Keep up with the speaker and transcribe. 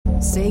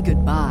Say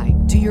goodbye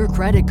to your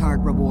credit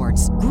card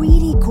rewards.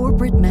 Greedy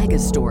corporate mega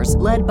stores,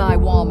 led by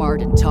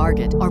Walmart and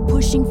Target, are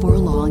pushing for a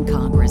law in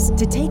Congress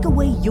to take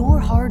away your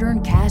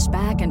hard-earned cash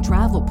back and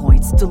travel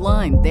points to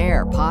line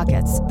their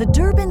pockets. The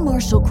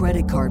Durbin-Marshall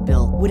credit card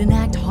bill would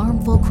enact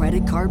harmful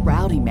credit card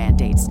routing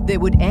mandates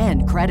that would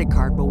end credit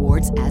card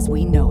rewards as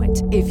we know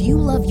it. If you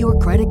love your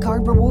credit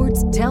card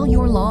rewards, tell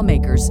your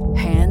lawmakers,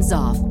 hands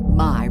off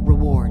my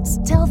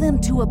rewards. Tell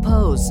them to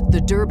oppose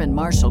the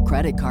Durbin-Marshall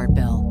credit card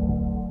bill.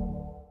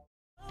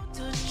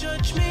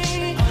 Judge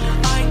me,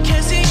 I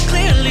can see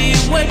clearly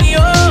when you're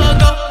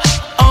gone.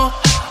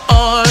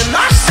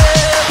 I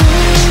said,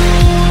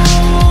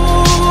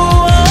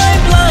 ooh,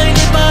 I'm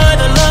blinded by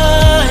the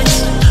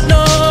lights. No,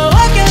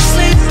 I can't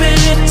sleep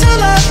until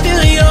I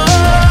feel your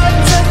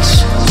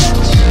touch.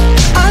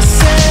 I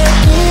said,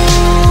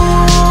 ooh,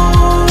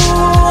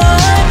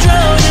 I'm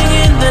drowning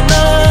in the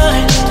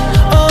night.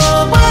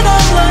 Oh, when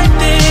I'm like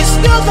this,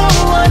 you're the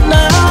one I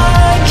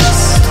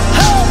trust.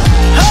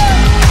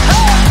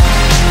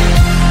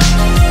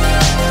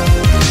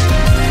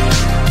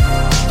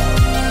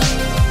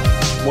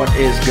 What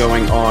is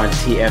going on,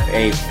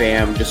 TFA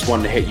fam? Just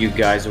wanted to hit you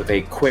guys with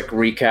a quick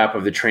recap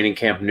of the training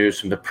camp news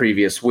from the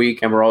previous week,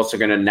 and we're also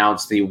going to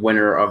announce the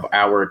winner of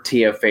our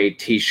TFA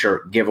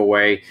t-shirt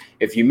giveaway.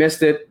 If you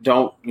missed it,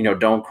 don't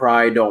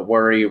cry, don't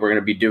worry. We're going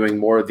to be doing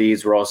more of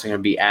these. We're also going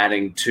to be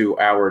adding to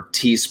our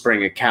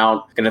Teespring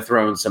account. Going to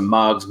throw in some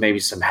mugs, maybe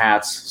some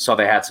hats. Saw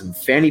they had some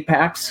fanny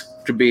packs.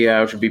 Should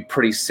be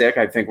pretty sick.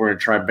 I think we're going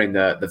to try and bring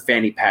the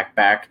fanny pack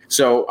back.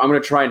 So I'm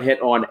going to try and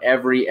hit on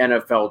every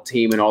NFL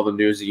team and all the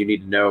news that you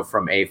need to know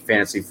from a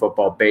fantasy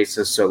football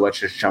basis. So let's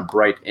just jump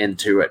right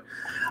into it.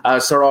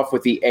 Start off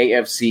with the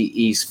AFC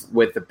East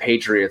with the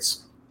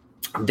Patriots.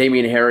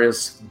 Damian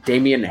Harris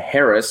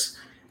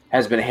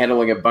has been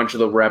handling a bunch of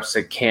the reps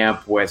at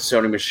camp with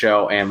Sony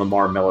Michel and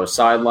Lamar Miller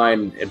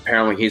sideline.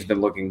 Apparently he's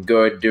been looking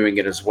good, doing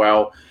it as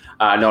well,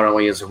 not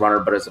only as a runner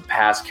but as a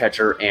pass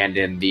catcher and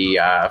in the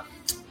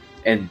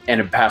and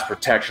in pass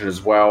protection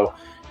as well.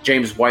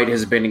 James White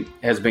has been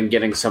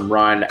getting some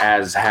run,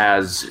 as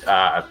has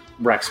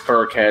Rex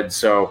Burkhead.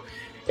 So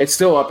it's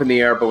still up in the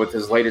air, but with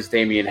his latest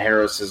Damian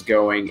Harris is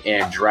going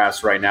in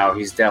drafts right now,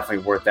 he's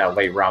definitely worth that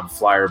late round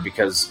flyer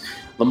because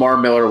Lamar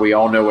Miller, we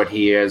all know what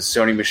he is.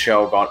 Sony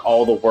Michel got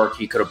all the work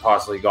he could have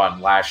possibly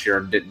gotten last year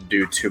and didn't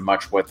do too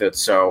much with it.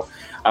 So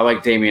I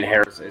like Damian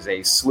Harris as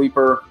a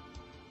sleeper.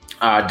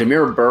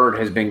 Damiere Byrd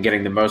has been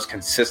getting the most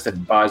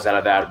consistent buzz out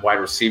of that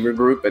wide receiver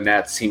group, and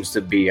that seems to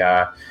be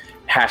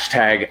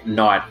hashtag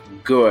not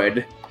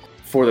good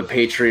for the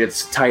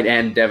Patriots. Tight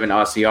end Devin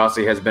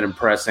Asiasi has been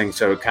impressing,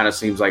 so it kind of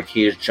seems like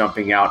he is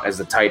jumping out as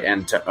the tight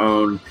end to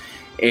own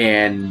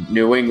in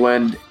New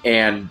England.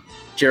 And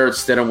Jarrett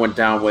Stidham went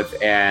down with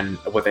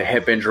a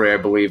hip injury, I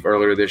believe,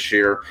 earlier this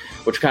year,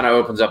 which kind of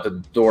opens up the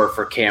door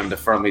for Cam to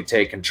firmly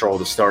take control of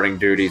the starting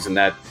duties. And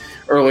that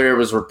earlier it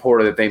was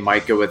reported that they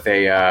might go with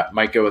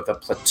a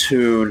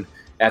platoon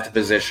at the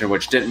position,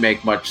 which didn't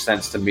make much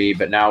sense to me.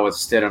 But now with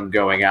Stidham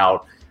going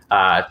out,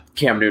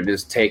 Cam Newton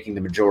is taking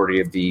the majority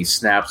of the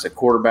snaps at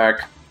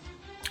quarterback.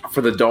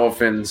 For the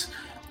Dolphins,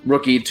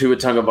 rookie Tua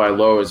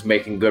Tagovailoa is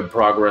making good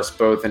progress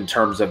both in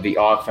terms of the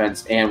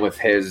offense and with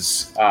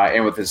his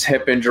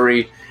hip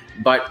injury.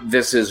 But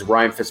this is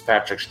Ryan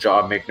Fitzpatrick's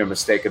job, make no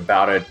mistake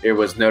about it. It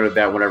was noted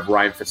that whenever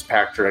Ryan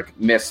Fitzpatrick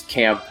missed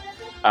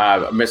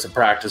a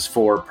practice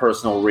for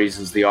personal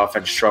reasons, the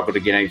offense struggled to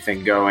get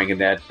anything going, and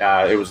that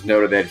it was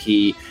noted that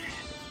he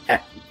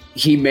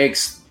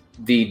makes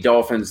the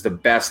Dolphins the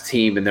best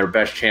team and their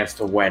best chance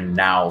to win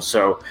now.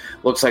 So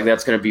looks like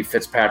that's going to be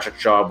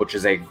Fitzpatrick's job, which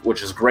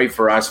is great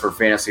for us for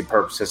fantasy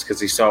purposes because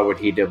he saw what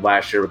he did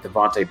last year with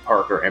Devontae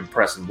Parker and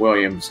Preston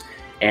Williams.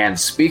 And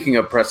speaking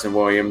of Preston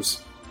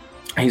Williams,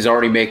 he's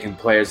already making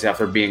plays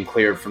after being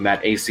cleared from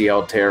that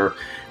ACL tear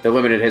that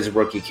limited his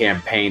rookie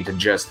campaign to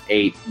just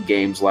 8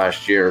 games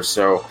last year.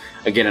 So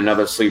again,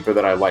 another sleeper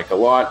that I like a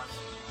lot.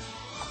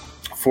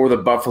 For the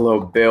Buffalo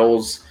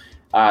Bills,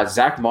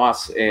 Zach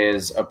Moss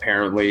is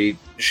apparently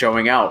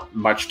showing out,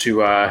 much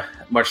to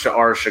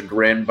our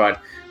chagrin.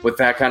 But with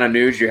that kind of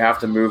news, you have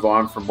to move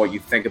on from what you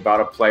think about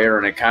a player,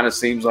 and it kind of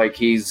seems like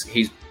he's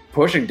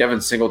pushing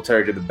Devin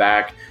Singletary to the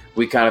back.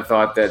 We kind of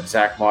thought that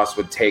Zach Moss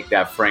would take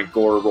that Frank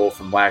Gore role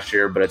from last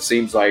year, but it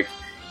seems like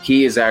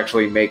he is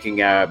actually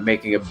making a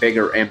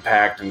bigger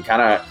impact and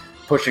kind of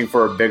pushing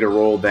for a bigger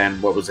role than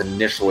what was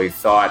initially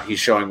thought. He's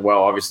showing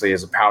well, obviously,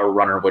 as a power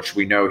runner, which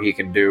we know he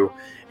can do,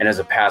 and as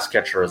a pass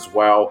catcher as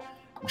well.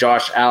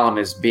 Josh Allen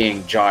is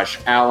being Josh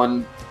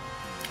Allen.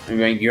 I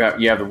mean, you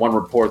have the one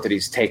report that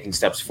he's taking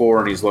steps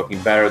forward and he's looking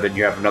better. Then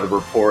you have another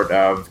report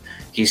of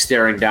he's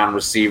staring down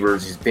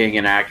receivers, he's being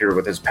inaccurate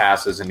with his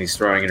passes, and he's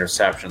throwing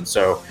interceptions.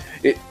 So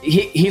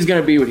he's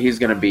going to be what he's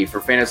going to be. For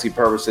fantasy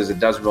purposes,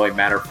 it doesn't really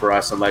matter for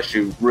us unless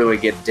you really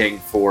get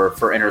dinged for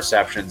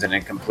interceptions and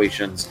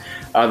incompletions.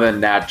 Other than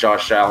that,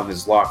 Josh Allen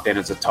is locked in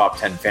as a top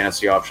 10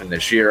 fantasy option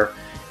this year.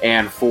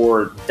 And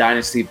for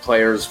dynasty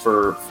players,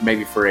 for a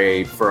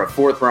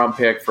 4th round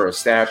pick, for a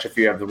stash if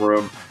you have the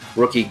room,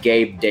 rookie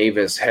Gabe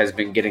Davis has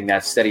been getting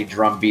that steady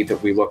drumbeat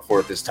that we look for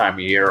at this time of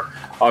year.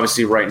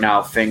 Obviously, right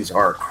now things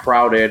are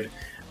crowded,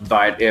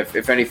 but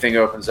if anything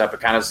opens up, it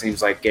kind of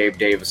seems like Gabe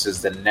Davis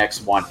is the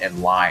next one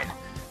in line.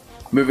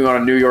 Moving on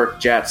to New York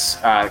Jets,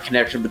 the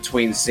connection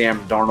between Sam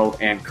Darnold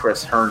and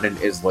Chris Herndon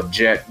is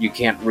legit. You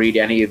can't read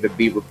any of the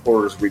beat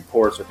reporters'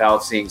 reports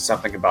without seeing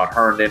something about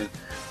Herndon.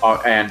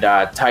 And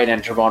tight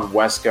end Trevon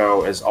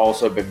Wesco has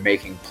also been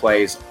making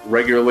plays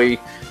regularly.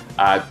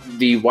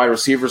 The wide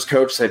receivers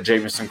coach said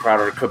Jamison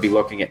Crowder could be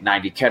looking at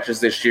 90 catches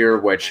this year,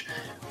 which,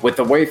 with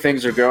the way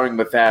things are going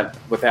with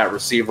that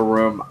receiver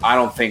room, I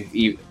don't think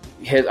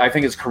I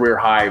think his career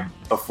high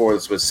before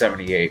this was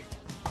 78.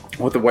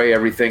 With the way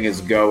everything is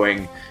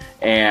going,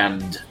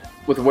 and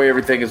with the way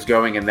everything is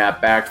going in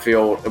that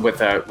backfield,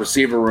 with a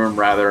receiver room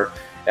rather,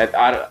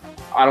 I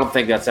don't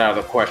think that's out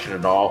of the question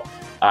at all.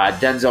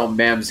 Denzel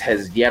Mims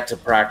has yet to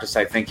practice.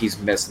 I think he's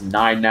missed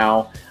 9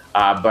 now.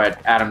 But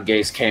Adam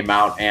Gase came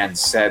out and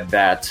said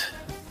that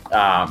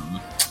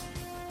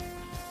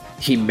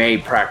he may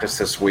practice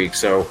this week.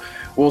 So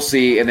we'll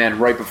see. And then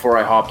right before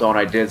I hopped on,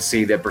 I did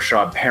see that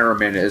Brashad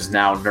Perriman is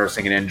now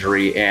nursing an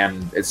injury,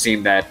 and it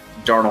seemed that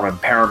Darnold and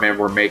Perriman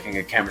were making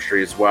a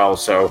chemistry as well.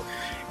 So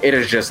it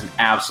is just an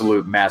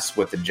absolute mess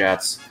with the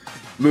Jets.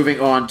 Moving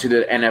on to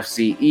the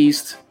NFC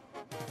East.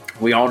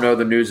 We all know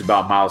the news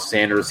about Miles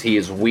Sanders. He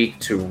is week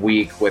to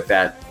week with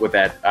that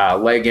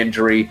leg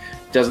injury.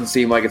 Doesn't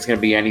seem like it's going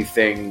to be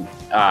anything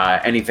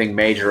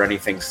major,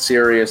 anything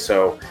serious.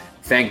 So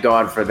thank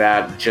God for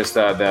that. Just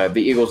the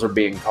Eagles are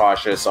being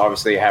cautious.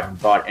 Obviously, haven't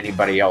brought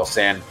anybody else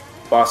in.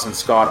 Boston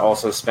Scott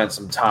also spent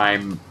some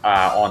time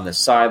on the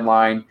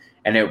sideline,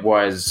 and it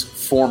was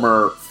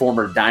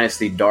former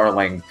Dynasty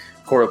darling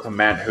Corey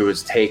Clement who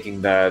is taking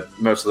the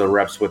most of the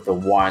reps with the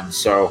one.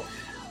 So,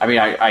 I mean,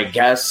 I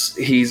guess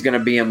he's going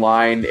to be in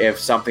line if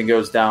something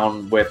goes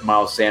down with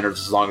Miles Sanders,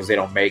 as long as they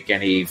don't make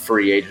any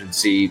free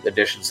agency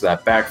additions to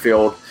that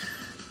backfield.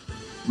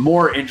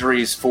 More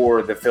injuries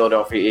for the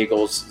Philadelphia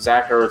Eagles.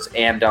 Zach Ertz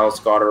and Dallas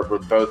Goedert were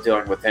both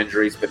dealing with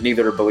injuries, but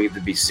neither are believed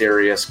to be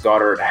serious.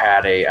 Goedert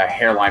had a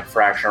hairline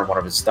fracture on one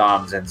of his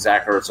thumbs, and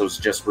Zach Ertz was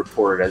just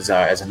reported as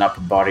an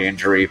upper body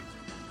injury.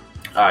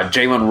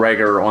 Jalen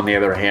Reagor, on the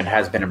other hand,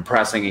 has been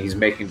impressing. He's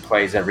making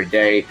plays every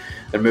day.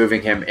 They're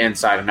moving him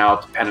inside and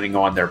out depending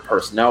on their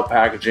personnel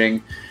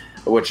packaging,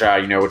 which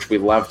we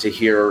love to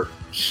hear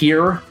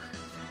here.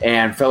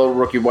 And fellow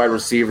rookie wide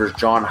receivers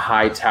John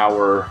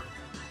Hightower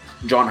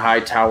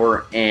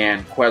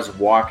and Quez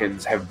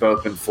Watkins have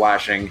both been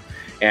flashing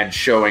and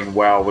showing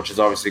well, which is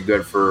obviously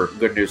good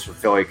news for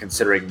Philly,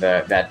 considering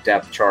that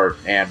depth chart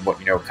and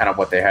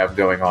what they have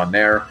going on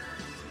there.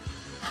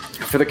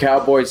 For the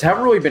Cowboys,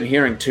 haven't really been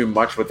hearing too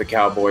much with the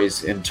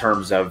Cowboys in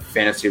terms of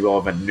fantasy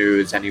relevant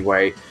news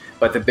anyway,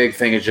 but the big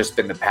thing has just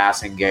been the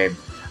passing game.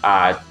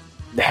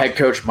 The head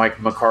coach,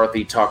 Mike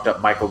McCarthy, talked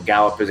up Michael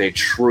Gallup as a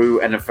true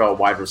NFL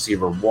wide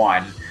receiver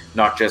one,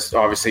 not just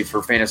obviously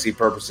for fantasy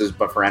purposes,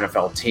 but for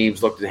NFL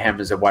teams. Looked at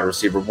him as a wide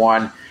receiver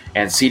one,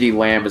 and CeeDee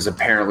Lamb is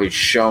apparently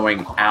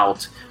showing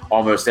out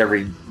almost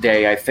every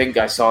day. I think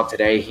I saw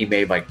today he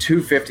made like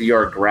 2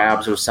 50-yard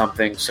grabs or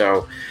something,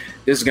 so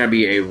this is going to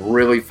be a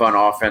really fun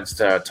offense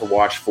to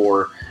watch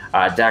for.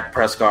 Dak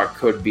Prescott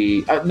could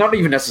be not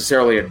even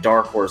necessarily a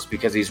dark horse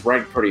because he's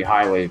ranked pretty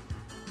highly,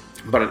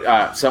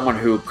 but someone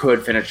who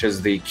could finish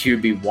as the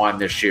QB1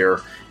 this year,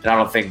 and I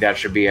don't think that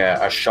should be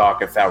a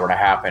shock if that were to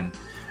happen.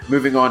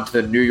 Moving on to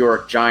the New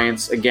York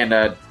Giants, again,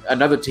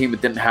 another team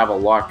that didn't have a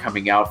lot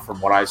coming out from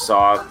what I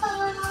saw,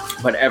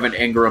 but Evan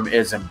Ingram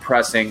is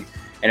impressing,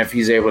 and if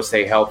he's able to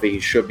stay healthy, he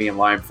should be in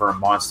line for a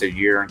monster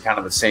year, and kind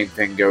of the same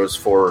thing goes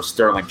for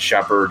Sterling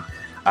Shepard.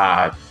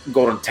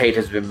 Golden Tate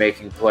has been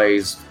making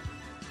plays.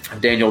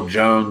 Daniel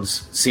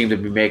Jones seemed to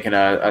be making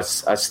a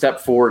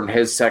step forward in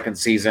his second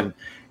season.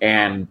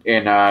 And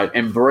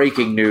in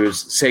breaking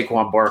news,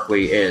 Saquon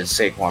Barkley is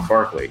Saquon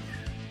Barkley.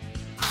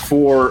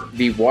 For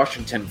the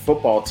Washington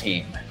football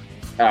team,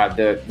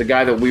 the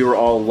guy that we were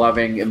all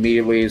loving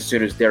immediately as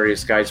soon as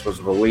Darius Geis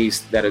was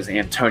released, that is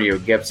Antonio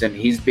Gibson.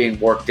 He's being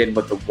worked in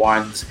with the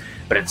ones,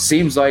 but it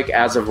seems like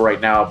as of right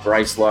now,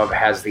 Bryce Love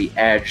has the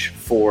edge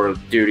for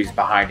duties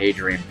behind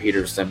Adrian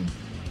Peterson.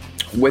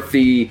 With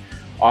the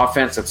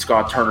offense that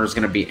Scott Turner is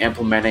going to be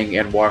implementing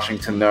in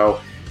Washington, though,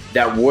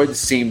 that would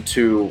seem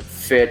to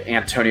fit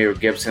Antonio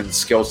Gibson's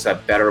skill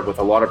set better, with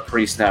a lot of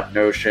pre-snap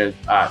motion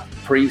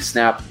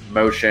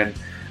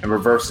and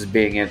reverses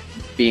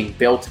being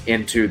built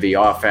into the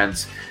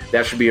offense.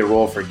 That should be a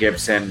role for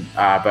Gibson,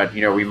 but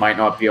we might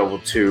not be able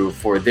to,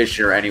 for this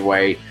year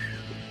anyway,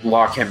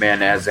 lock him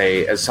in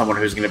as someone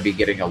who's going to be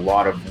getting a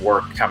lot of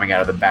work coming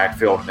out of the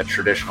backfield in the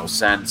traditional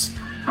sense.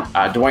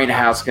 Dwayne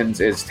Haskins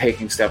is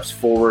taking steps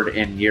forward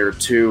in year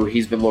 2.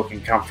 He's been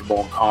looking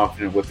comfortable and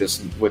confident with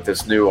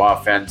this new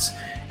offense,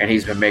 and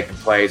he's been making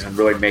plays and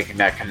really making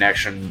that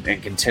connection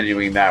and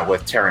continuing that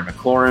with Terry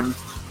McLaurin.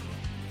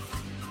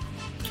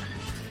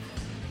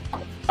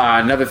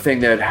 Another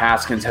thing that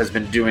Haskins has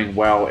been doing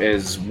well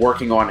is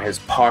working on his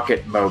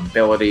pocket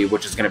mobility,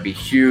 which is going to be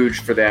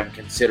huge for them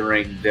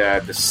considering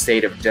the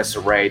state of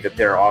disarray that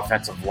their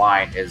offensive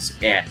line is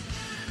in.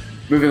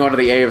 Moving on to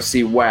the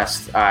AFC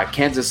West,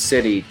 Kansas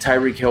City,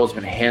 Tyreek Hill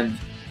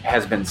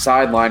has been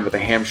sidelined with a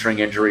hamstring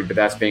injury, but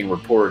that's being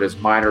reported as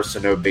minor, so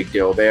no big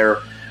deal there.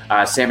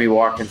 Sammy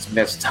Watkins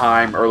missed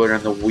time earlier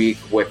in the week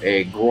with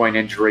a groin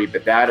injury,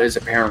 but that is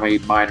apparently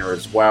minor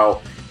as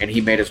well, and he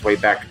made his way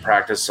back to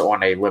practice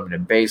on a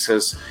limited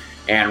basis.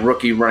 And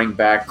rookie running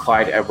back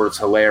Clyde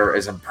Edwards-Helaire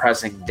is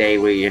impressing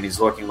daily, and he's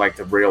looking like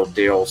the real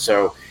deal.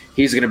 So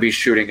he's going to be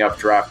shooting up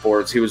draft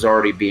boards. He was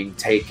already being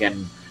taken,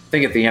 I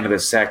think, at the end of the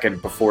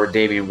second before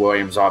Damian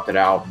Williams opted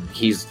out.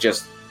 He's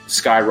just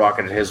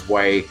skyrocketed his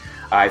way.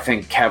 I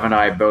think Kevin and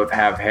I both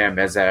have him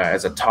as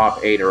a top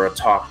 8 or a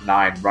top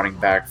 9 running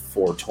back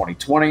for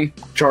 2020.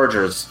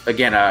 Chargers,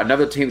 again,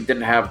 another team that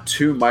didn't have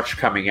too much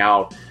coming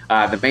out.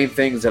 The main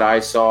things that I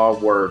saw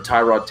were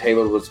Tyrod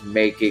Taylor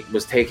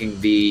was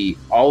taking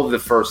all of the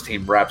first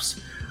team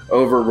reps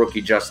over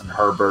rookie Justin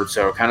Herbert.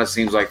 So it kind of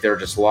seems like they're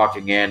just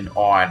locking in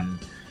on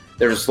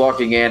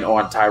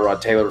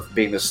Tyrod Taylor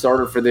being the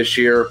starter for this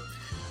year.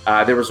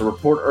 There was a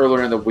report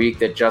earlier in the week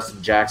that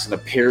Justin Jackson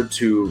appeared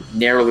to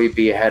narrowly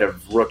be ahead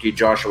of rookie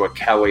Joshua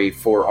Kelly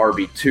for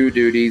RB2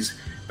 duties,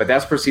 but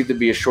that's perceived to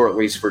be a short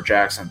leash for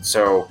Jackson.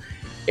 So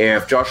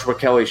if Joshua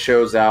Kelly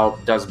shows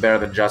out, does better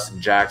than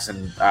Justin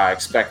Jackson,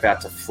 expect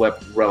that to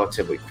flip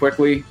relatively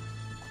quickly.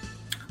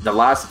 The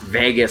Las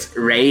Vegas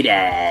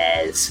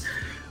Raiders.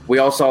 We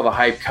all saw the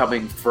hype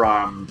coming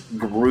from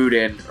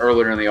Gruden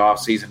earlier in the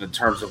offseason in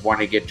terms of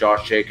wanting to get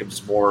Josh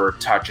Jacobs more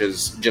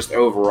touches just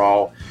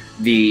overall.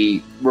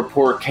 The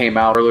report came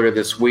out earlier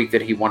this week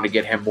that he wanted to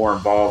get him more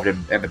involved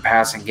in the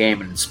passing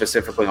game and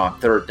specifically on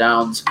third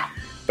downs.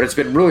 But it's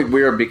been really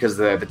weird because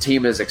the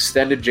team has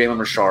extended Jalen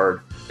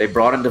Richard. They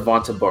brought in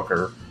Devonta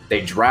Booker. They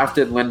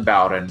drafted Lynn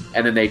Bowden.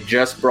 And then they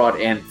just brought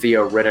in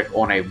Theo Riddick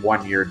on a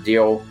 1-year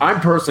deal.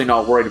 I'm personally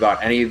not worried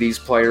about any of these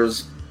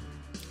players.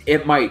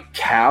 It might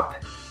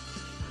cap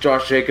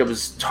Josh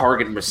Jacobs'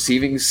 target and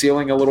receiving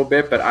ceiling a little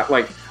bit. But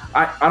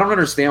I don't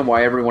understand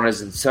why everyone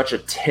is in such a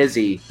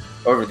tizzy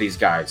over these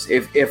guys.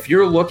 If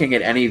you're looking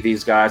at any of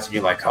these guys and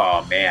you're like,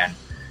 oh man,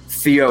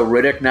 Theo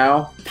Riddick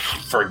now,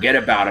 forget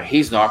about it.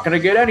 He's not going to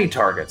get any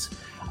targets.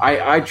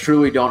 I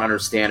truly don't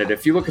understand it.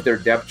 If you look at their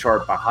depth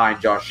chart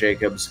behind Josh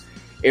Jacobs,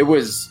 it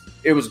was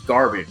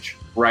garbage,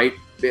 right?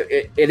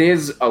 It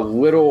is a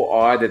little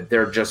odd that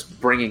they're just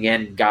bringing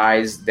in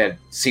guys that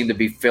seem to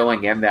be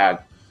filling in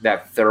that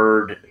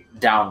third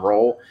down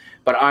role.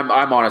 But I'm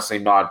honestly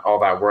not all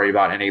that worried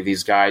about any of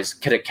these guys.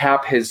 Could it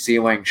cap his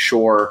ceiling?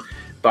 Sure.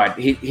 But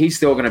he's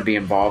still going to be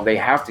involved. They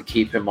have to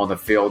keep him on the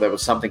field. That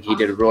was something he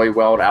did really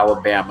well at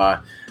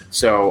Alabama.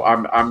 So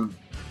I'm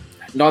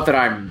not that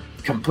I'm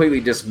completely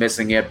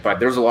dismissing it, but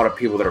there's a lot of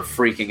people that are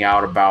freaking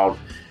out about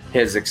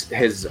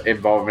his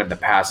involvement in the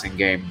passing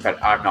game,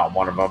 but I'm not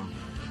one of them.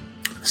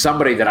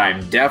 Somebody that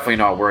I'm definitely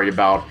not worried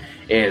about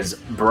is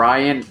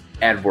Bryan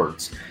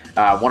Edwards,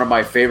 one of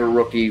my favorite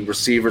rookie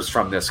receivers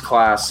from this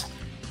class.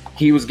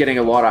 He was getting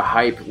a lot of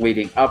hype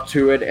leading up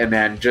to it, and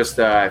then just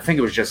I think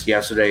it was just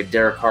yesterday,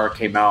 Derek Carr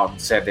came out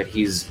and said that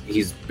he's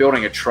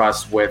building a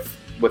trust with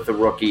the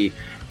rookie,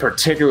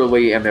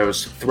 particularly in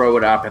those throw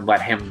it up and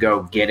let him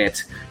go get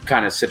it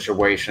kind of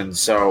situations.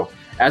 So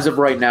as of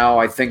right now,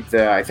 I think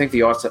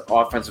the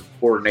offensive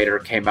coordinator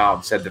came out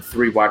and said the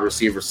 3 wide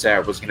receiver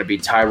set was going to be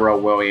Tyrell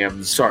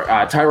Williams, Hunter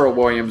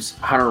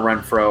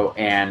Renfrow,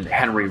 and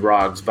Henry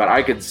Ruggs. But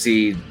I could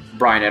see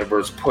Bryan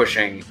Edwards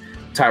pushing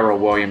Tyrell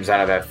Williams out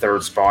of that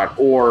third spot,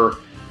 or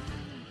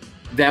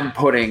them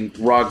putting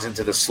Ruggs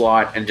into the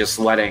slot and just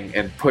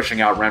pushing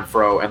out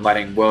Renfrow and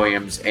letting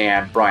Williams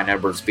and Bryan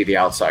Edwards be the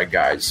outside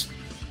guys.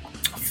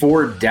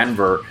 For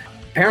Denver,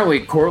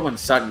 apparently Courtland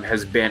Sutton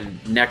has been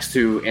next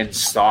to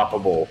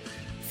unstoppable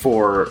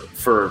for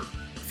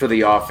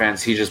the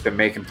offense. He's just been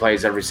making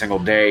plays every single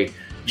day.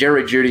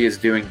 Jerry Jeudy is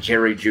doing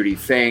Jerry Jeudy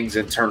things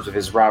in terms of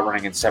his route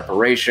running and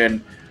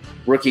separation.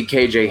 Rookie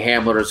KJ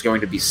Hamler is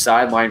going to be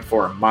sidelined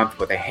for a month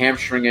with a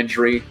hamstring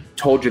injury.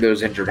 Told you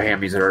those injured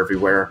hammies are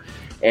everywhere.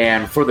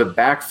 And for the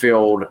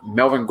backfield,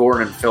 Melvin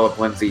Gordon and Phillip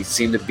Lindsay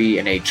seem to be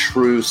in a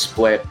true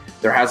split.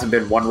 There hasn't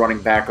been one running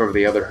back over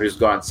the other who's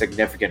gotten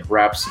significant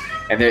reps,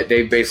 and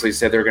they basically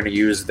said they're going to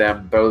use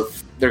them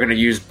both. They're going to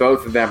use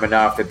both of them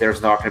enough that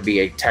there's not going to be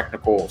a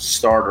technical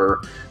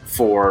starter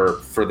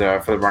for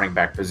the running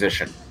back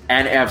position.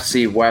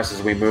 NFC West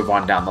as we move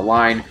on down the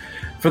line.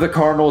 For the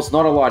Cardinals,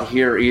 not a lot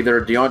here either.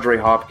 DeAndre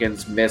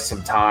Hopkins missed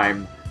some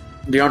time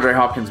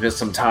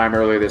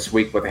earlier this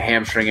week with a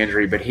hamstring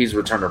injury, but he's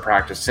returned to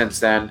practice since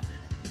then.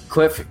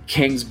 Cliff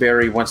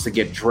Kingsbury wants to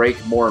get Drake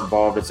more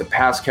involved as a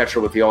pass catcher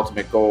with the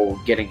ultimate goal,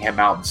 getting him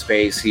out in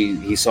space.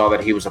 He saw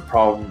that he was a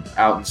problem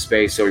out in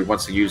space, so he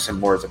wants to use him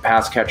more as a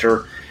pass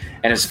catcher.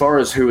 And as far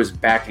as who is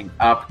backing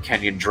up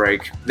Kenyon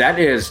Drake, that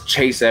is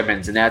Chase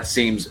Edmonds, and that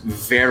seems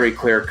very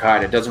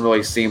clear-cut. It doesn't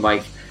really seem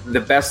like the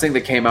best thing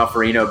that came out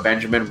for Eno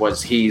Benjamin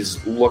was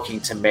he's looking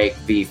to make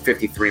the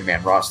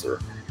 53-man roster.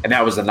 And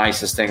that was the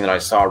nicest thing that I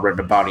saw written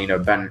about,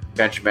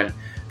 Benjamin.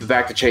 But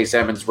back to Chase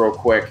Edmonds real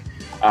quick.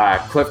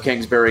 Cliff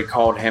Kingsbury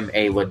called him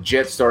a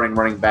legit starting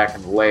running back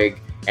in the league.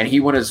 And he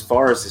went as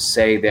far as to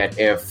say that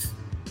if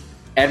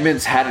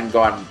Edmonds hadn't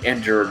gotten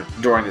injured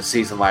during the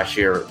season last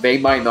year, they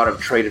might not have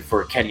traded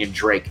for Kenyon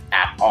Drake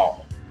at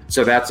all.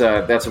 So that's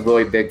a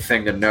really big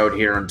thing to note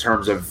here in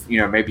terms of,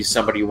 maybe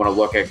somebody you want to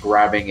look at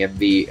grabbing at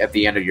the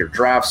end of your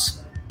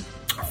drafts.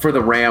 For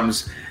the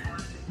Rams,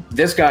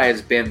 this guy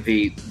has been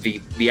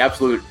the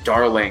absolute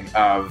darling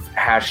of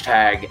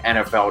hashtag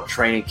NFL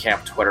training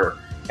camp Twitter,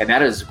 and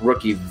that is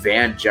rookie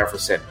Van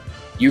Jefferson.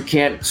 You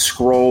can't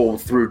scroll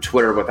through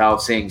Twitter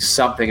without seeing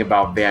something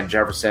about Van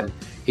Jefferson.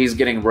 He's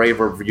getting rave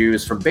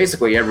reviews from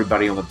basically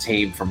everybody on the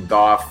team, from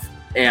Goff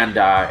and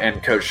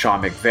Coach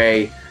Sean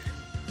McVay.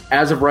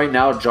 As of right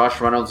now,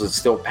 Josh Reynolds is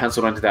still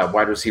penciled into that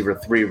wide receiver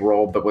 3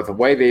 role, but with the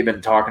way they've been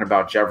talking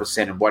about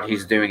Jefferson and what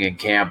he's doing in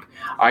camp,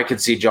 I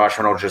could see Josh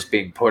Reynolds just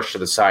being pushed to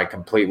the side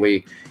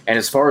completely. And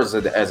as far as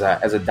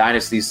a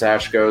dynasty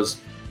stash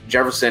goes,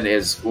 Jefferson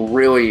is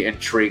really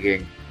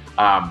intriguing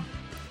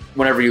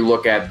whenever you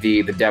look at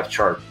the depth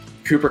chart.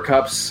 Cooper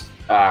Kupp's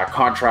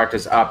contract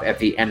is up at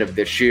the end of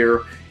this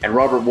year, and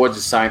Robert Woods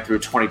is signed through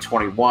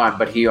 2021,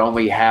 but he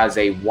only has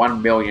a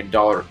 $1 million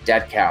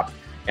dead cap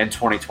in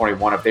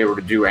 2021 if they were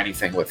to do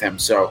anything with him.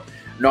 So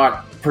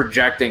not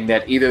projecting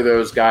that either of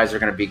those guys are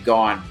going to be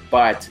gone,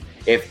 but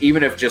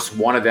even if just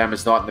one of them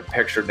is not in the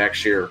picture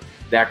next year,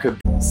 that could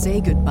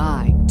Say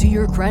goodbye to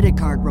your credit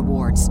card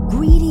rewards.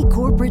 Greedy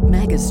corporate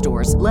mega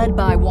stores, led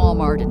by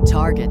Walmart and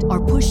Target,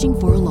 are pushing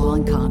for a law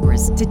in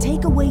Congress to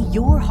take away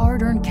your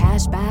hard-earned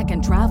cash back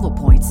and travel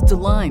points to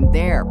line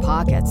their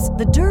pockets.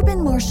 The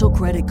Durbin-Marshall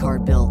credit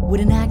card bill would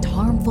enact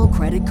harmful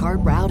credit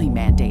card routing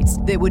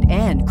mandates that would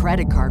end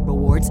credit card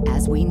rewards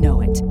as we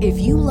know it. If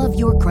you love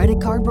your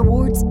credit card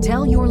rewards,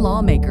 tell your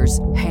lawmakers,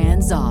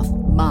 hands off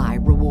my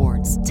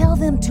rewards. Tell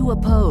them to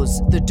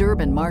oppose the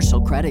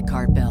Durbin-Marshall credit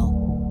card bill.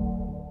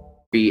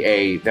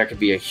 That could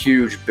be a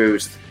huge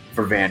boost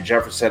for Van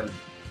Jefferson.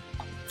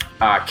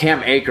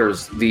 Cam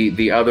Akers,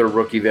 the other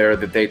rookie there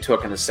that they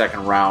took in the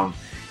second round,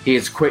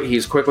 he's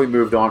quickly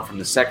moved on from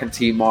the second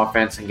team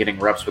offense and getting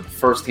reps with the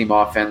first team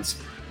offense.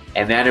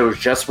 And then it was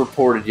just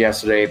reported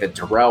yesterday that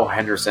Darrell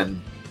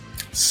Henderson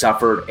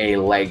suffered a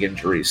leg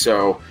injury.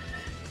 So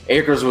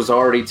Akers was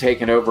already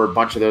taking over a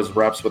bunch of those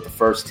reps with the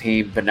first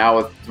team, but now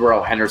with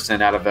Darrell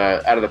Henderson out of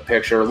the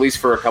picture, at least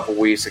for a couple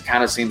weeks, it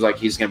kind of seems like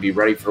he's going to be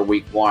ready for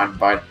week 1.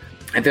 But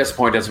at this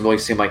point, it doesn't really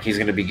seem like he's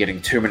going to be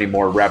getting too many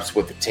more reps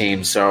with the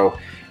team. So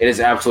it is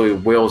absolutely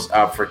wheels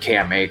up for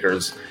Cam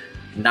Akers.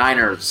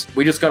 Niners,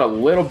 we just got a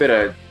little bit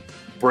of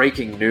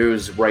breaking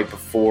news right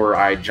before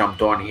I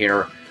jumped on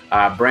here.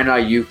 Brandon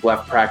Ayuk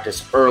left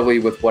practice early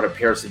with what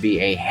appears to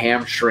be a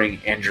hamstring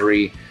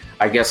injury.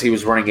 I guess he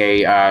was running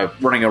a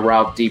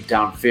route deep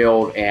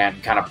downfield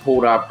and kind of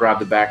pulled up,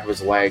 grabbed the back of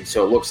his leg.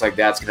 So it looks like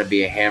that's going to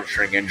be a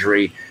hamstring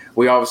injury.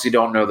 We obviously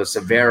don't know the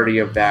severity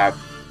of that.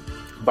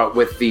 But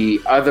with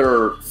the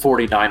other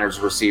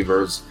 49ers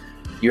receivers,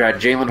 you had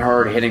Jalen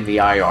Hurd hitting the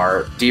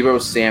IR. Deebo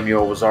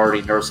Samuel was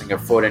already nursing a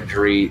foot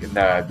injury in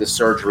the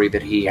surgery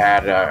that he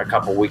had a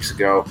couple weeks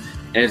ago.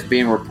 And it's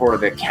being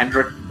reported that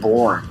Kendrick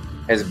Bourne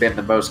has been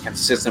the most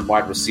consistent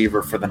wide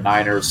receiver for the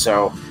Niners.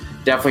 So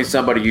definitely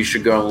somebody you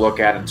should go and look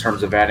at in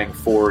terms of adding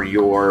for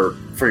your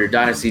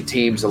dynasty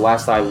teams. The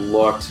last I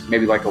looked,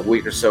 maybe like a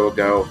week or so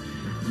ago,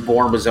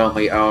 Bourne was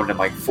only owned in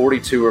like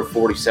 42 or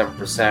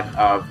 47%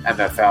 of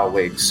MFL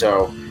leagues.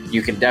 So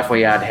you can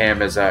definitely add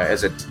him as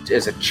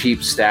a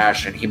cheap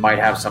stash, and he might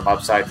have some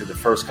upside through the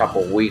first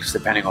couple of weeks,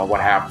 depending on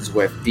what happens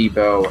with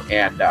Deebo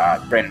and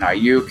Brandon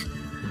Ayuk.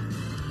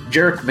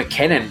 Jerick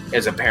McKinnon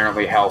is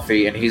apparently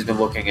healthy, and he's been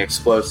looking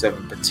explosive,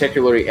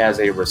 particularly as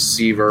a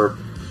receiver.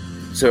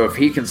 So if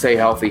he can stay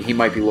healthy, he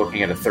might be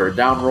looking at a third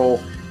down role.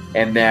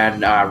 And then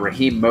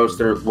Raheem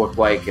Mostert looked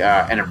like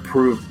an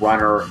improved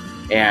runner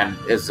and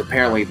is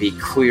apparently the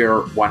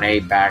clear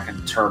 1A back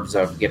in terms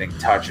of getting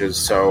touches.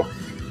 So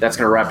that's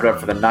going to wrap it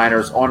up for the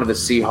Niners. On to the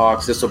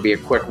Seahawks. This will be a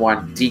quick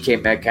one.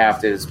 DK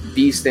Metcalf is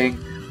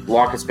beasting.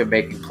 Lockett's been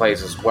making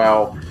plays as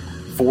well.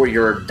 For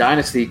your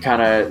dynasty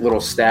kind of little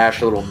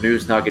stash, a little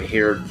news nugget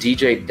here,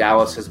 DJ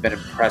Dallas has been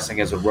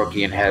impressing as a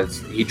rookie, and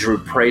he drew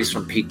praise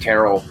from Pete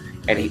Carroll.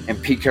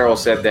 And Pete Carroll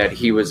said that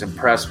he was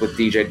impressed with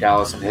DJ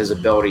Dallas and his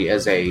ability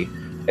as a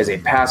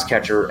pass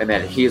catcher, and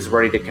that he is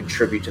ready to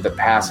contribute to the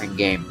passing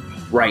game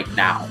right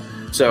now.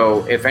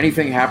 So if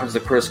anything happens to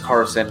Chris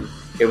Carson,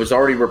 it was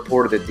already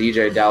reported that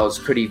DJ Dallas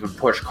could even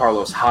push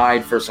Carlos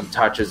Hyde for some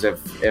touches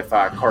if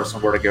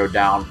Carson were to go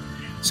down.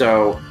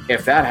 So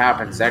if that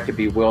happens, that could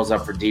be wheels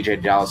up for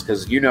DJ Dallas,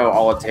 because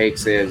all it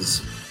takes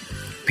is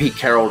Pete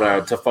Carroll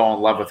to fall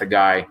in love with a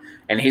guy,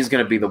 and he's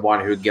going to be the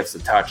one who gets the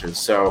touches.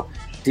 So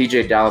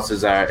DJ Dallas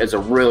is a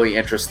really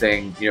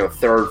interesting,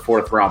 third,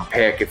 fourth round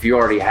pick. If you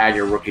already had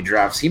your rookie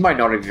drafts, he might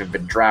not have even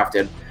been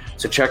drafted.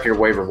 So check your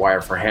waiver wire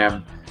for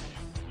him.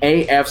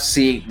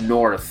 AFC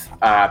North,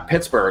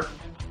 Pittsburgh.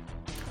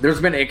 there's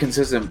been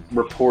inconsistent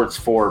reports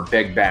for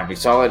Big Ben. We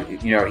saw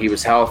it, he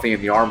was healthy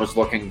and the arm was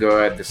looking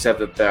good. They said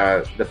that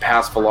the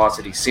pass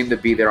velocity seemed to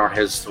be there on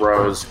his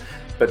throws.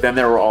 But then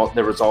there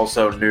was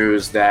also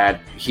news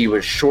that he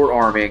was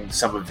short-arming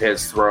some of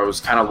his throws,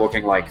 kind of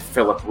looking like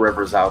Phillip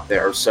Rivers out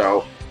there.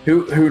 So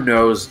who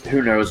knows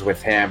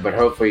with him? But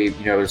hopefully,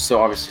 there's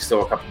obviously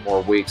still a couple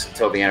more weeks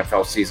until the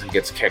NFL season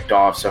gets kicked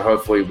off. So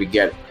hopefully we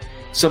get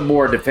some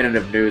more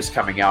definitive news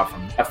coming out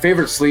from a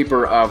favorite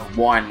sleeper of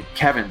one,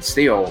 Kevin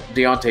Steele.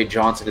 Deontay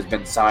Johnson has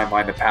been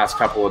sidelined the past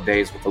couple of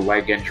days with a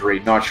leg injury.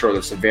 Not sure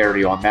the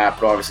severity on that,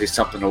 but obviously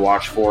something to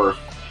watch for.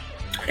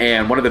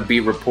 And one of the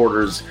beat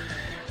reporters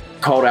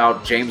called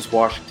out James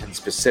Washington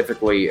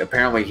specifically.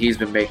 Apparently he's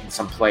been making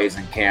some plays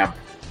in camp,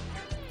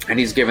 and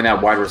he's given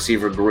that wide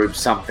receiver group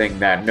something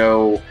that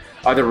no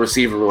other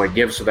receiver really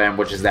gives to them,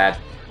 which is that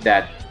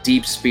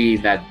deep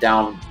speed, that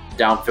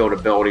downfield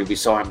ability. We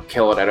saw him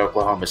kill it at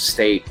Oklahoma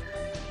State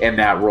in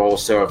that role.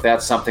 So if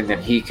that's something that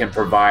he can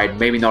provide,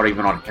 maybe not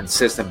even on a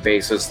consistent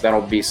basis,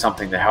 that'll be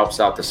something that helps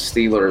out the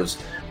Steelers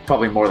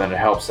probably more than it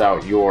helps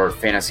out your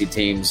fantasy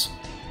teams.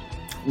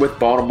 With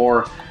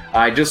Baltimore,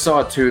 I just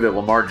saw too that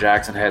Lamar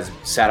Jackson has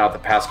sat out the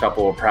past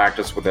couple of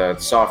practice with a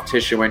soft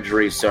tissue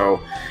injury, so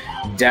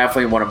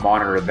definitely want to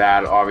monitor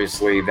that.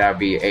 Obviously, that'd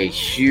be a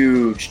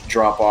huge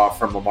drop-off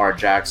from Lamar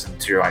Jackson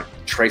to like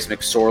Trace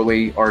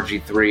McSorley,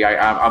 RG3.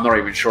 I'm not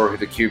even sure who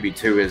the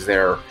QB2 is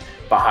there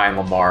behind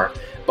Lamar.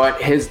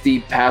 But his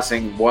deep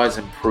passing was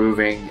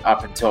improving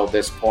up until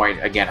this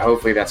point. Again,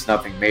 hopefully that's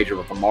nothing major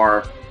with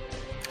Lamar.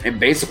 And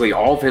basically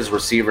all of his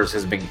receivers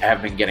have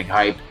been getting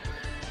hyped.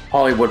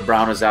 Hollywood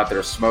Brown is out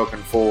there smoking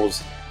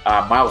fools.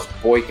 Miles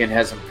Boykin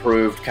has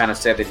improved, kind of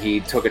said that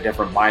he took a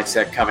different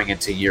mindset coming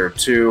into year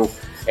 2.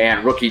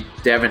 And rookie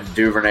Devin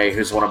Duvernay,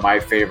 who's one of my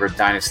favorite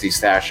dynasty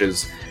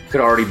stashes, could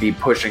already be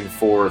pushing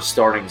for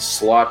starting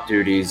slot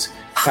duties,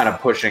 kind of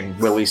pushing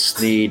Willie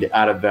Snead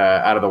out of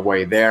the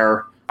way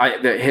there.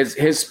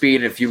 His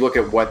speed, if you look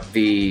at what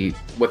the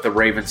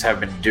Ravens have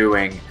been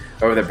doing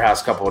over the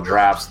past couple of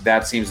drafts,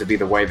 that seems to be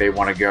the way they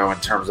want to go in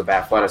terms of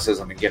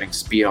athleticism and getting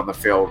speed on the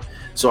field.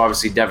 So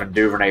obviously Devin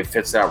Duvernay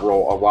fits that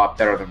role a lot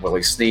better than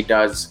Willie Snead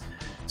does.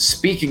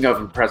 Speaking of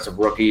impressive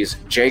rookies,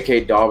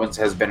 J.K. Dobbins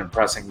has been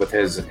impressing with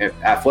his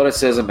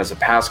athleticism as a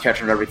pass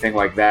catcher and everything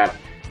like that.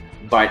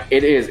 But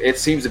it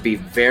seems to be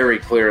very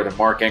clear that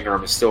Mark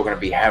Ingram is still going to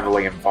be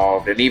heavily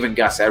involved, and even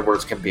Gus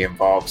Edwards can be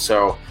involved.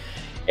 So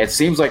it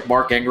seems like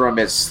Mark Ingram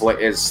is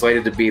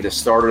slated to be the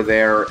starter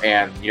there,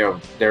 and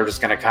they're just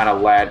going to kind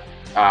of let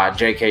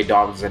J.K.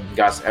 Dobbins and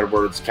Gus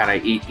Edwards kind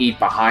of eat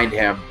behind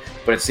him.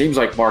 But it seems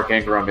like Mark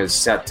Ingram is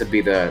set to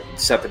be the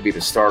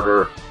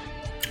starter.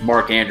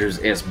 Mark Andrews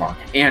is Mark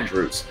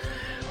Andrews.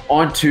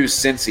 On to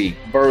Cincy.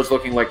 Burrow's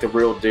looking like the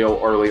real deal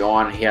early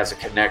on. He has a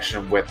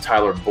connection with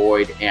Tyler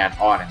Boyd and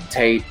Auden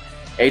Tate.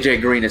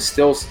 AJ Green is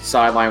still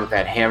sidelined with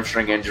that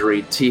hamstring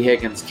injury. T.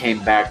 Higgins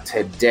came back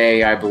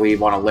today, I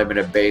believe, on a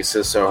limited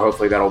basis, so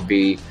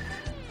hopefully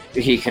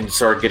he can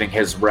start getting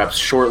his reps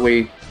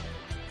shortly.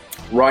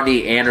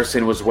 Rodney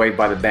Anderson was waived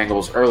by the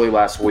Bengals early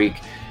last week.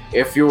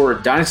 If your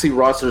dynasty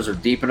rosters are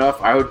deep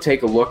enough, I would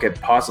take a look at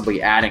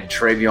possibly adding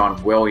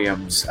Travion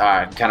Williams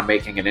and kind of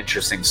making an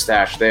interesting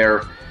stash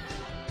there.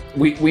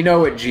 We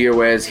know what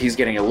Gio is. He's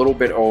getting a little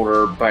bit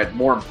older, but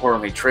more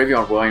importantly,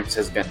 Travion Williams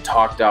has been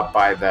talked up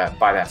by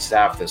that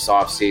staff this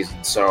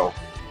offseason. So,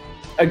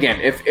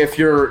 again,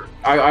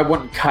 I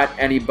wouldn't cut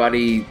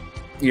anybody,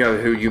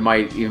 who you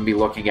might even be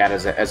looking at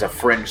as a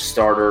fringe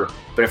starter.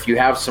 But if you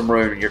have some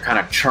room and you're kind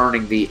of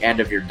churning the end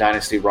of your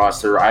dynasty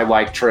roster, I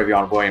like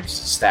Travion Williams'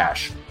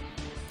 stash.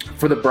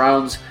 For the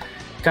Browns,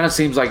 kind of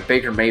seems like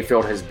Baker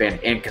Mayfield has been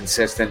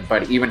inconsistent,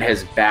 but even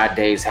his bad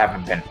days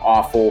haven't been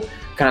awful.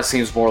 Kind of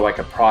seems more like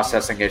a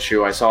processing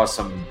issue. I saw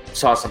some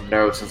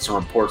notes and some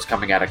reports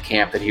coming out of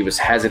camp that he was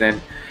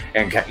hesitant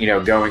and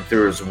going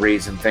through his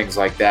reads and things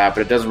like that,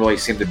 but it doesn't really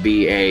seem to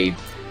be a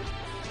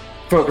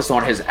focus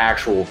on his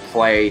actual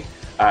play.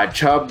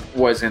 Chubb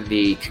was in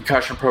the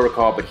concussion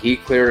protocol, but he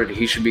cleared it.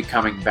 He should be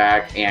coming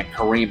back, and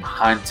Kareem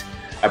Hunt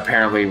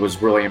apparently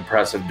was really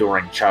impressive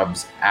during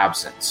Chubb's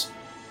absence.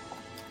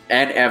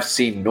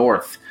 NFC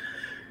North.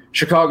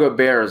 Chicago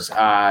Bears.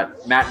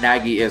 Matt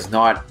Nagy is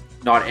not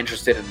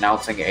interested in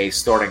announcing a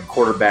starting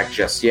quarterback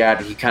just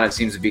yet. He kind of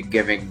seems to be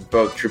giving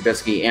both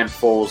Trubisky and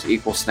Foles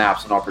equal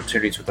snaps and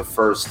opportunities with the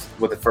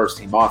first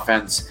team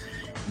offense.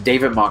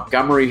 David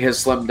Montgomery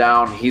has slimmed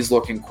down. He's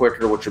looking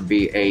quicker, which would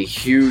be a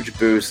huge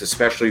boost,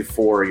 especially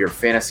for your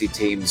fantasy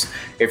teams.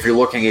 If you're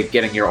looking at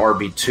getting your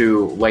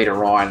RB2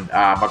 later on,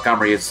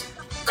 Montgomery has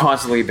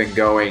constantly been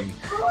going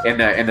in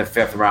the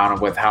fifth round,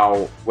 and with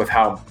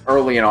how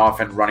early and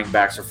often running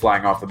backs are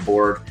flying off the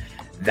board,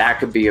 that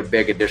could be a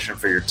big addition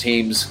for your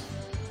teams.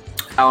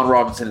 Allen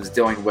Robinson is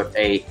dealing with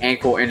a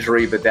ankle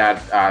injury, but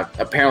that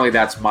apparently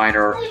that's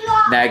minor.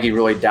 Nagy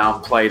really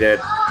downplayed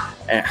it.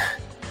 And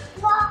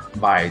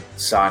my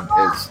son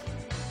is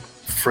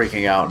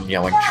freaking out and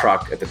yelling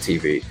truck at the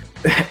TV.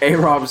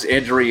 A-Rob's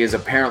injury is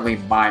apparently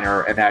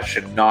minor, and that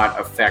should not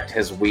affect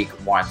his week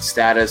 1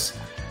 status.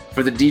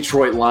 For the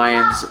Detroit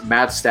Lions,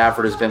 Matt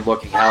Stafford has been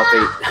looking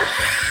healthy.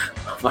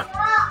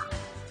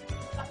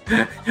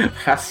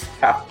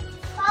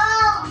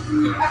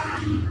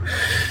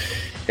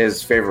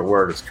 His favorite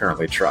word is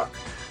currently truck.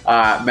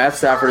 Matt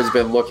Stafford has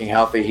been looking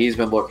healthy. He's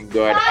been looking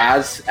good,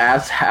 as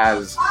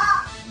has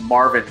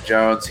Marvin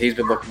Jones. He's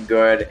been looking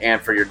good.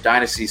 And for your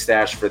dynasty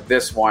stash for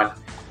this one,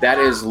 that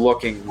is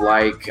looking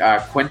like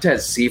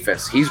Quintez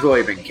Cephas. He's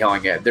really been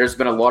killing it. There's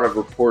been a lot of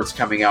reports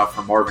coming out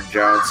from Marvin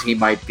Jones. He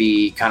might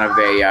be kind of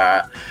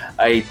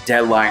a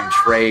deadline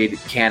trade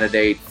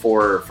candidate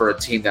for a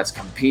team that's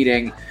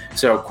competing.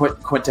 So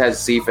Quintez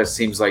Cephas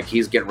seems like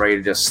he's getting ready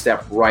to just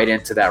step right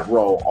into that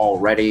role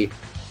already.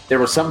 There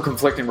were some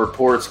conflicting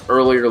reports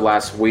earlier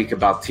last week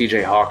about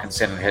TJ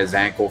Hawkinson and his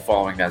ankle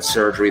following that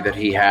surgery that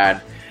he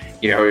had.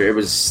 It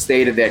was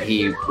stated that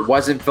he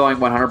wasn't feeling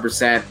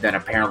 100%, then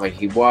apparently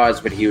he was,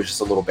 but he was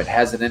just a little bit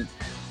hesitant.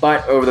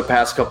 But over the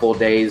past couple of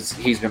days,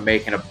 he's been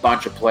making a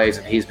bunch of plays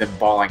and he's been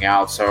balling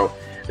out. So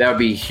that would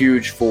be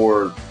huge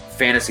for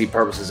fantasy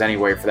purposes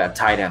anyway for that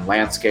tight end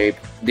landscape.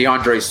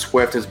 DeAndre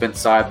Swift has been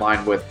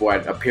sidelined with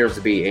what appears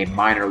to be a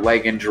minor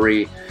leg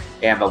injury,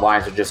 and the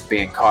Lions are just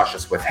being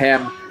cautious with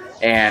him.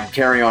 And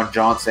Kerryon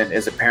Johnson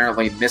is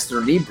apparently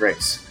Mr. Knee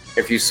Brace.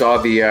 If you saw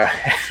the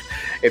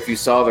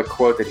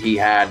quote that he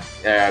had,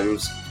 it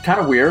was kind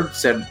of weird. It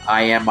said,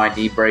 "I am my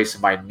knee brace,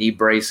 and my knee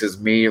brace is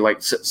me,"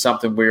 like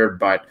something weird.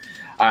 But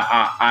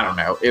I don't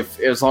know.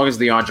 As long as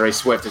DeAndre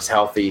Swift is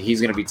healthy, he's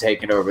going to be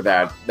taking over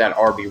that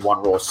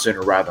RB1 role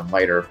sooner rather than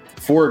later.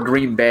 For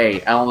Green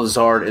Bay, Allen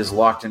Lazard is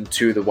locked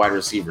into the wide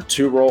receiver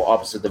 2 role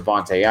opposite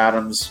Devontae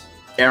Adams.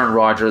 Aaron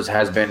Rodgers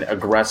has been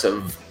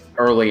aggressive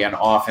early and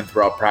often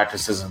throughout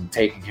practices and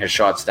taking his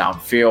shots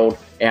downfield.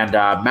 And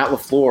Matt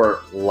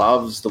LaFleur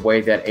loves the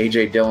way that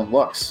A.J. Dillon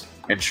looks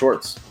in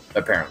shorts,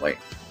 apparently.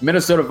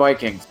 Minnesota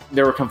Vikings.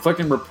 There were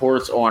conflicting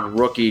reports on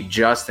rookie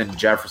Justin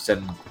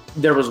Jefferson.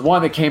 There was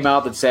one that came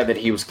out that said that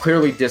he was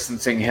clearly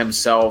distancing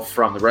himself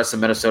from the rest of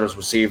Minnesota's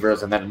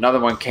receivers, and then another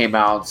one came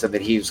out and said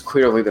that he was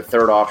clearly the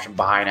third option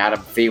behind Adam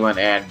Thielen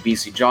and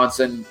B.C.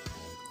 Johnson.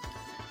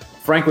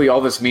 Frankly, all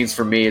this means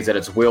for me is that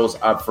it's wheels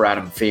up for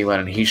Adam Thielen,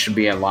 and he should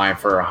be in line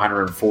for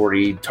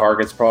 140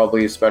 targets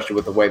probably, especially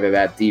with the way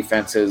that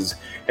defense has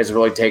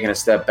really taken a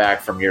step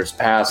back from years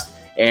past.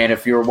 And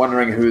if you're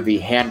wondering who the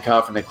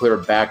handcuff and the clear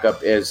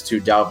backup is to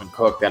Dalvin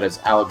Cook, that is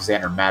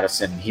Alexander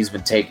Mattison. He's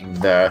been taking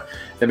the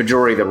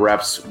majority of the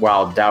reps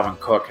while Dalvin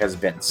Cook has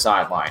been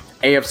sidelined.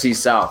 AFC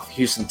South,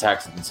 Houston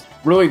Texans.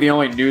 Really the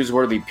only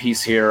newsworthy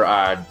piece here,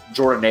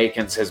 Jordan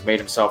Akins has made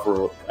himself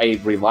a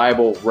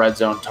reliable red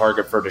zone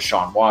target for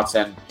Deshaun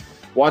Watson.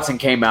 Watson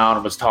came out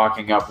and was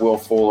talking up Will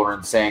Fuller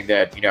and saying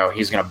that,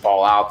 he's going to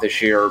ball out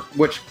this year,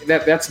 which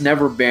that's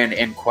never been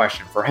in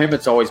question. For him,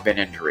 it's always been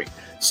injury.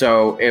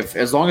 So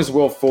as long as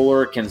Will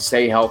Fuller can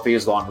stay healthy,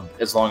 as long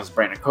as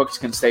Brandon Cooks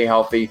can stay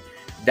healthy,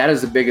 that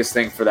is the biggest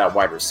thing for that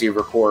wide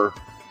receiver core.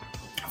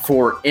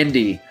 For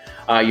Indy,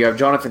 you have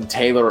Jonathan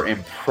Taylor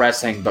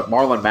impressing, but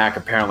Marlon Mack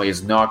apparently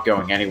is not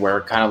going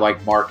anywhere, kind of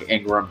like Mark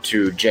Ingram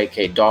to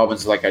J.K.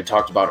 Dobbins, like I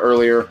talked about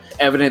earlier.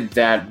 Evident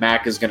that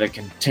Mack is going to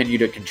continue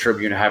to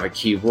contribute and have a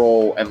key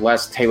role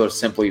unless Taylor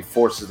simply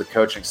forces the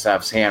coaching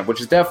staff's hand, which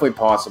is definitely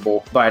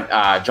possible, but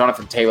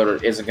Jonathan Taylor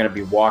isn't going to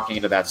be walking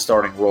into that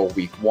starting role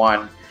week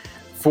 1.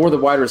 For the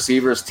wide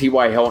receivers,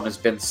 T.Y. Hilton has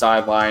been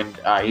sidelined.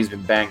 He's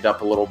been banged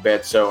up a little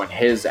bit, so in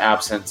his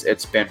absence,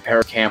 it's been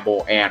Paris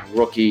Campbell and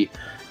rookie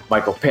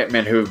Michael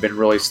Pittman, who have been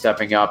really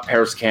stepping up.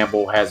 Paris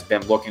Campbell has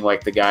been looking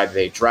like the guy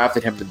they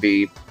drafted him to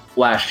be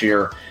last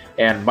year,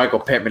 and Michael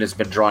Pittman has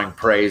been drawing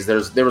praise.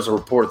 There was a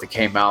report that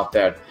came out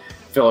that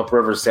Phillip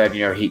Rivers said,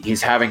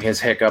 he's having his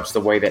hiccups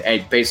the way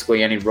that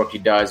basically any rookie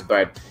does,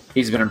 but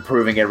he's been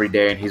improving every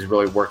day, and he's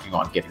really working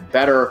on getting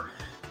better.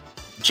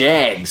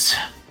 Jags.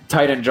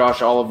 Tight end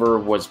Josh Oliver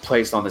was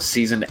placed on the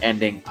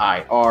season-ending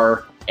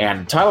IR,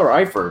 and Tyler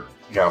Eifert,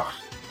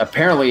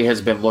 apparently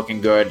has been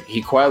looking good.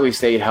 He quietly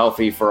stayed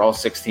healthy for all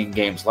 16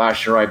 games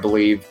last year, I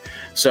believe.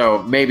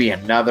 So maybe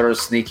another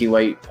sneaky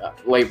late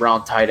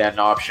round tight end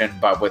option.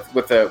 But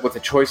with the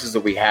choices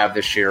that we have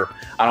this year,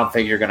 I don't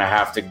think you're going to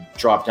have to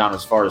drop down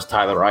as far as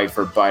Tyler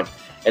Eifert. But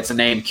it's a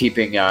name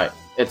keeping.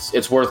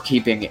 It's worth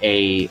keeping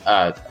a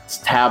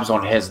tabs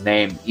on his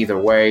name either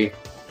way.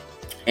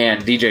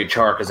 And DJ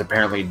Chark is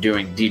apparently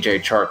doing DJ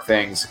Chark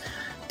things,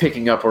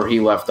 picking up where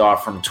he left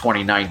off from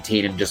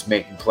 2019 and just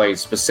making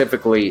plays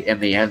specifically in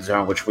the end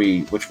zone, which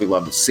we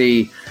love to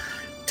see.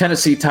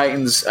 Tennessee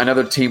Titans,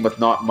 another team with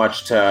not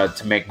much to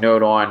make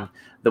note on.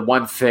 The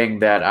one thing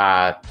that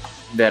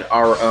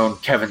our own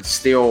Kevin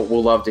Steele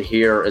will love to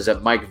hear is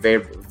that Mike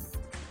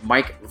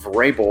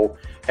Vrabel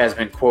has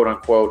been quote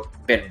unquote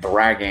been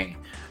bragging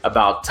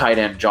about tight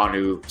end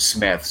Jonnu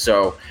Smith.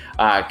 So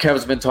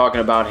Kevin's been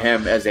talking about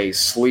him as a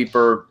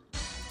sleeper.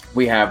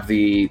 We have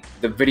the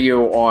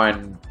video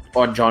on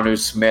Jonnu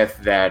Smith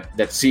that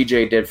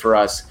CJ did for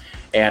us.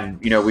 And,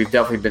 we've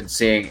definitely been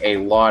seeing a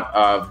lot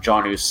of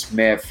Jonnu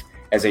Smith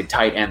as a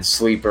tight end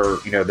sleeper.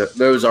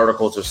 Those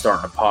articles are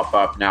starting to pop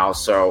up now.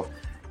 So,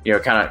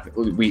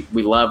 we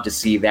love to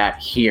see that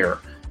here.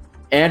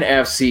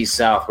 NFC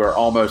South, we're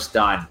almost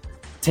done.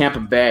 Tampa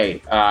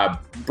Bay.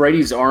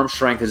 Brady's arm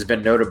strength has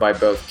been noted by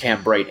both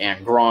Cam Brate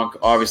and Gronk.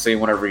 Obviously,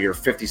 whenever you're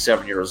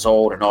 57 years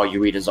old and all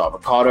you eat is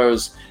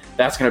avocados,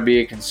 that's going to be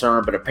a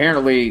concern. But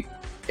apparently,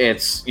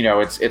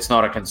 it's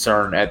not a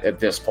concern at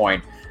this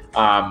point.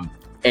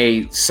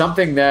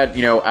 Something that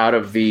out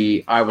of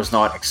the I was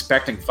not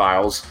expecting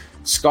files,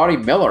 Scotty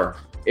Miller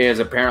is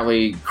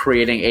apparently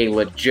creating a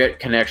legit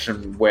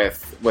connection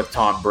with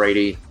Tom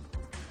Brady.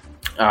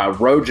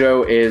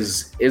 Rojo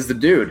is the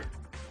dude.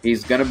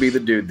 He's going to be the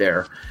dude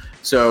there.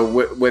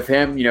 So with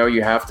him,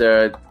 you have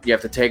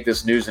to take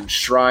this news in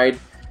stride.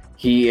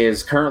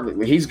 He's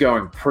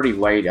going pretty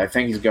late. I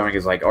think he's going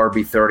as like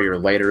RB30 or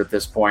later at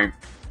this point.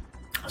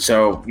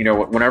 So,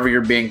 whenever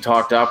you're being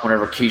talked up,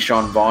 whenever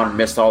Keyshawn Vaughn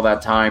missed all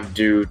that time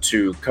due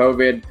to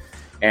COVID,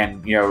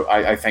 and,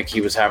 I think he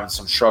was having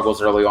some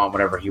struggles early on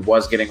whenever he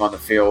was getting on the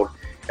field,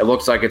 it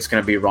looks like it's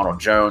going to be Ronald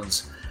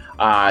Jones.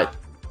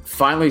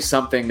 Finally,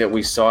 something that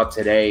we saw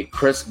today,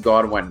 Chris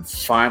Godwin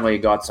finally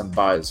got some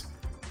buzz.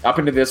 Up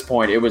until this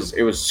point, it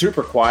was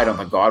super quiet on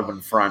the Godwin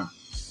front,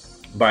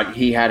 but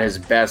he had his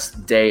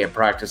best day at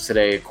practice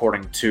today,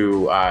 according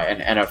to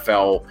an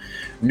NFL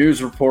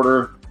news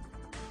reporter.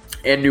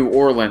 In New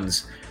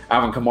Orleans,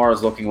 Alvin Kamara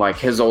is looking like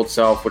his old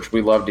self, which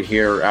we love to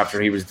hear after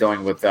he was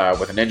dealing with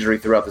an injury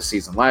throughout the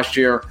season last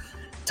year.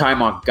 Ty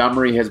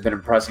Montgomery has been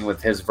impressing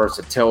with his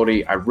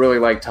versatility. I really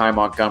like Ty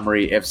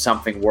Montgomery. If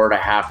something were to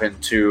happen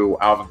to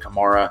Alvin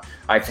Kamara,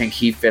 I think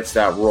he fits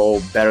that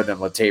role better than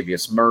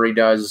Latavius Murray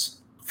does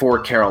for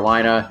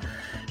Carolina.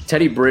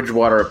 Teddy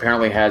Bridgewater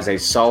apparently has a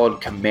solid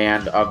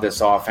command of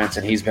this offense,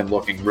 and he's been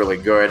looking really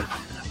good.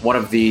 One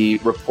of the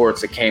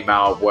reports that came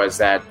out was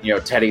that,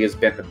 Teddy has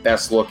been the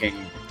best-looking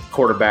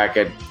quarterback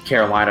at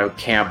Carolina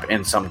camp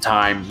in some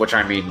time, which,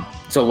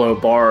 it's a low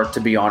bar, to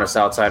be honest,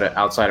 outside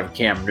of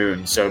Cam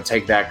Newton. So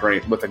take that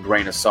with a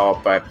grain of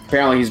salt. But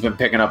apparently he's been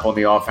picking up on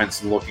the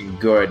offense and looking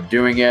good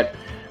doing it.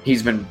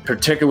 He's been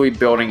particularly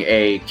building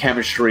a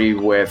chemistry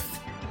with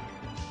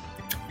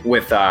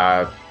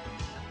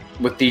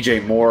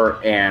DJ Moore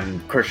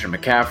and Christian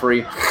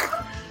McCaffrey.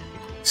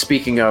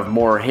 Speaking of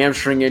more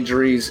hamstring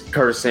injuries,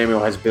 Curtis Samuel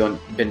has been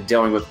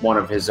dealing with one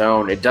of his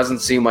own. It doesn't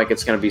seem like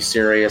it's going to be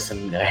serious,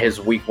 and his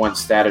week 1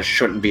 status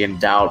shouldn't be in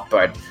doubt,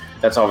 but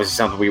that's obviously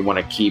something we want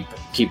to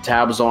keep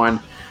tabs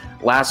on.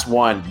 Last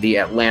one, the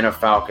Atlanta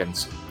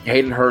Falcons.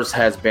 Hayden Hurst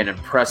has been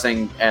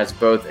impressing as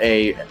both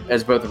a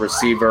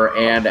receiver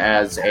and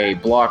as a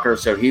blocker,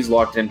 so he's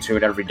locked into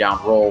an every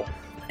down role.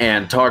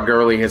 And Todd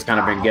Gurley has kind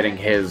of been getting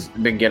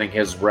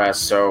his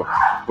rest, so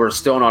we're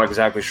still not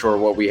exactly sure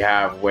what we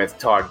have with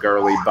Todd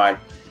Gurley. But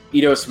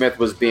Ito Smith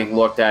was being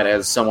looked at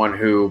as someone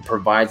who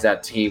provides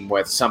that team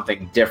with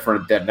something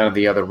different that none of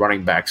the other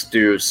running backs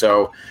do.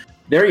 So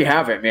there you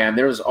have it, man.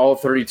 There's all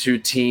 32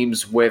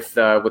 teams with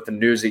the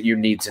news that you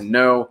need to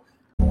know.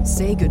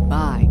 Say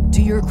goodbye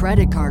to your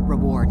credit card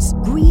rewards.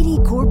 Greedy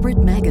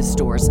corporate mega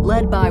stores,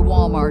 led by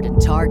Walmart and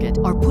Target,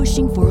 are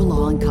pushing for a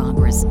law in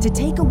Congress to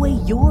take away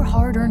your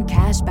hard-earned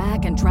cash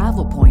back and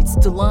travel points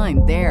to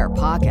line their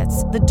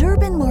pockets. The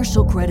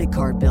Durbin-Marshall credit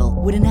card bill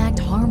would enact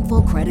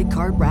harmful credit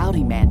card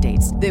routing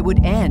mandates that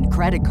would end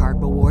credit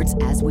card rewards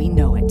as we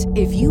know it.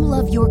 If you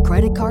love your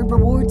credit card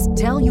rewards,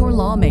 tell your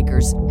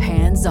lawmakers,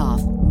 hands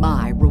off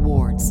my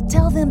rewards.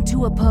 Tell them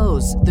to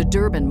oppose the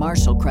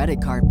Durbin-Marshall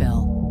credit card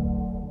bill.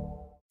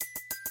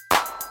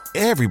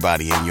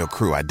 Everybody in your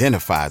crew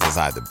identifies as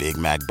either Big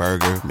Mac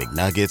Burger,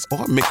 McNuggets,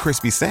 or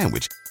McCrispy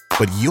Sandwich.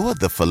 But you're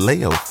the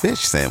Filet-O-Fish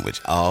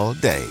Sandwich all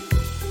day.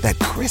 That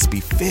crispy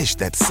fish,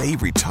 that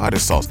savory tartar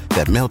sauce,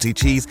 that melty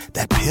cheese,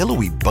 that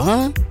pillowy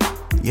bun.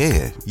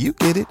 Yeah, you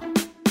get it.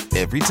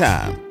 Every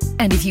time.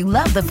 And if you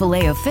love the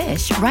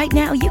Filet-O-Fish, right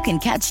now you can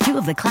catch 2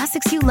 of the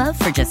classics you love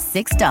for just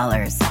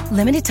 $6.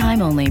 Limited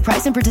time only.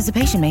 Price and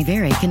participation may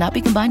vary. Cannot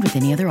be combined with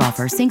any other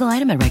offer. Single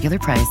item at regular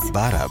price.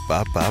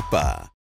 Ba-da-ba-ba-ba.